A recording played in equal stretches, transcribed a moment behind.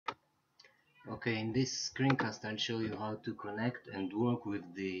Okay, in this screencast I'll show you how to connect and work with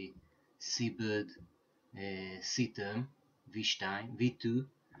the Seabird seatermv2.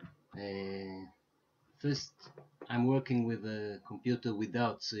 First, I'm working with a computer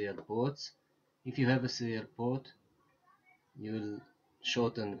without serial ports. If you have a serial port, you will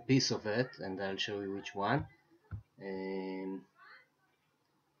shorten a piece of it, and I'll show you which one.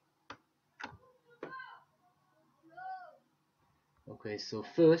 Okay, so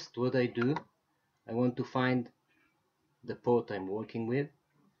first what I do, I want to find the port I'm working with.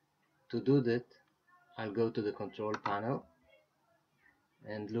 To do that, I'll go to the control panel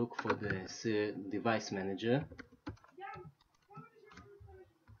and look for the device manager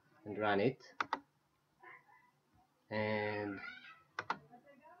and run it, and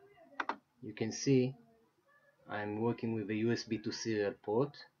you can see I'm working with a USB to serial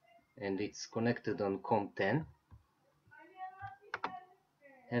port and it's connected on COM10.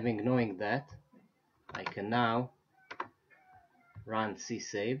 Knowing that, I can now run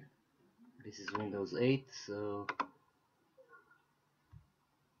csave. This is Windows 8, so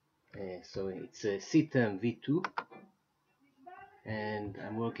it's a seatermv2, and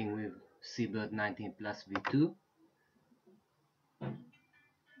I'm working with Seabird 19 plus v2.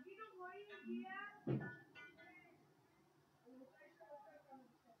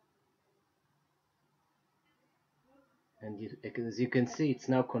 And as you can see, it's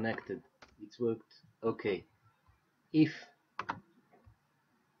now connected. It's worked okay. If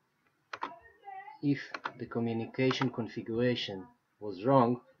the communication configuration was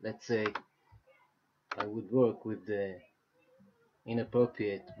wrong, let's say I would work with the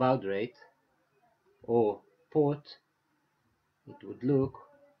inappropriate baud rate or port, it would look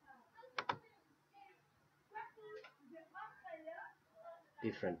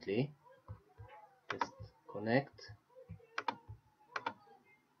differently. Just connect,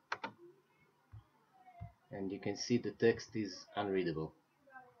 and you can see the text is unreadable.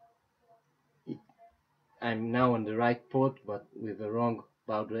 I'm now on the right port but with the wrong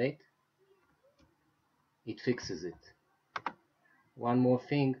baud rate. It fixes it. One more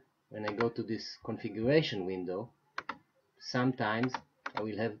thing, when I go to this configuration window, sometimes I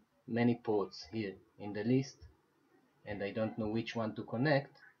will have many ports here in the list and I don't know which one to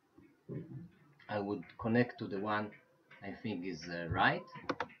connect. I would connect to the one I think is right,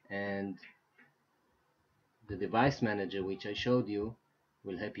 and the device manager which I showed you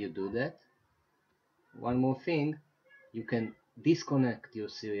will help you do that. One more thing, you can disconnect your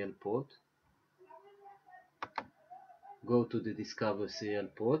serial port, go to the discover serial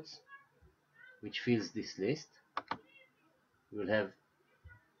ports, which fills this list. You will have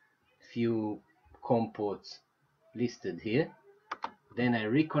few COM ports listed here. Then I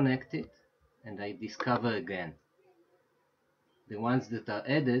reconnect it and I discover again. The ones that are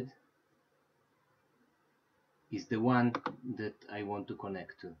added is the one that I want to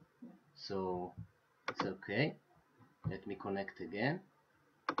connect to. So it's okay. Let me connect again.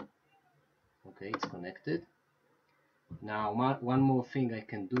 Okay, it's connected. Now one more thing I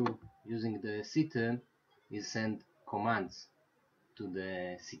can do using the seaterm is send commands to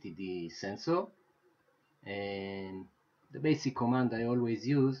the CTD sensor, and the basic command I always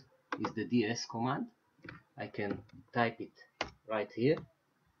use is the ds command. I can type it right here.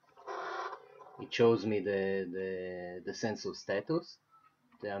 It shows me the sensor status.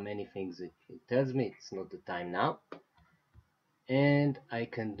 There are many things it tells me. It's not the time now, and I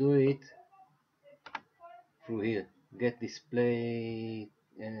can do it through here. Get display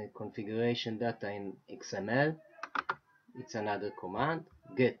configuration data in XML. It's another command.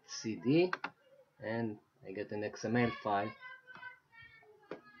 Get CD, and I get an XML file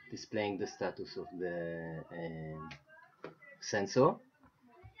displaying the status of the sensor.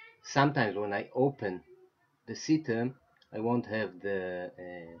 Sometimes when I open the seaterm, I won't have the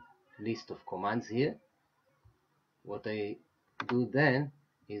list of commands here. What I do then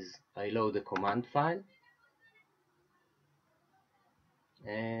is I load the command file,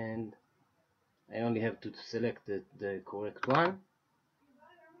 and I only have to select the correct one,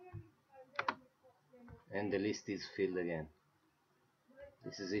 and the list is filled again.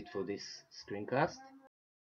 This is it for this screencast.